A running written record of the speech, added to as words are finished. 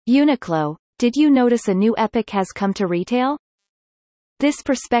UNIQLO, did you notice a new epic has come to retail? This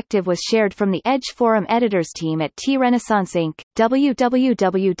perspective was shared from the Edge Forum editors team at T-Renaissance Inc.,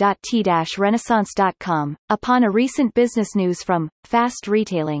 www.t-renaissance.com, upon a recent business news from Fast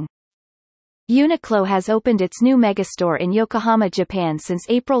Retailing. UNIQLO has opened its new megastore in Yokohama, Japan since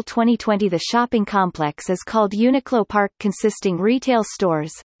April 2020. The shopping complex is called UNIQLO Park, consisting retail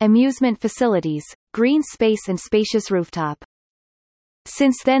stores, amusement facilities, green space and spacious rooftop.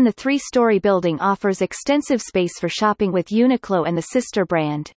 Since then the three-story building offers extensive space for shopping with UNIQLO and the sister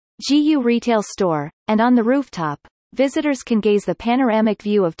brand, GU Retail Store, and on the rooftop, visitors can gaze the panoramic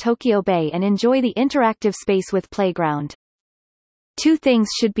view of Tokyo Bay and enjoy the interactive space with playground. Two things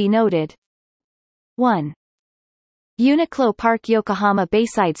should be noted. 1. UNIQLO Park Yokohama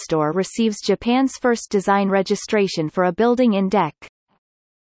Bayside Store receives Japan's first design registration for a building in deck.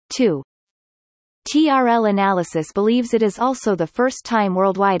 2. TRL Analysis believes it is also the first time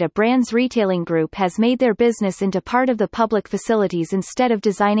worldwide a brand's retailing group has made their business into part of the public facilities instead of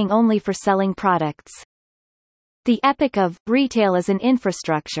designing only for selling products. The epic of retail as an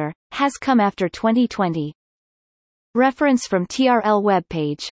infrastructure has come after 2020. Reference from TRL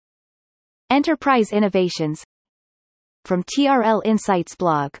webpage. Enterprise Innovations from TRL Insights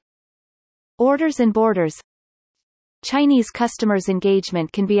blog. Orders and borders. Chinese customers'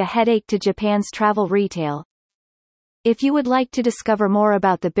 engagement can be a headache to Japan's travel retail. If you would like to discover more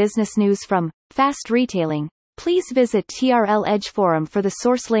about the business news from Fast Retailing, please visit TRL Edge Forum for the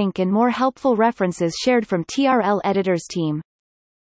source link and more helpful references shared from TRL editors team.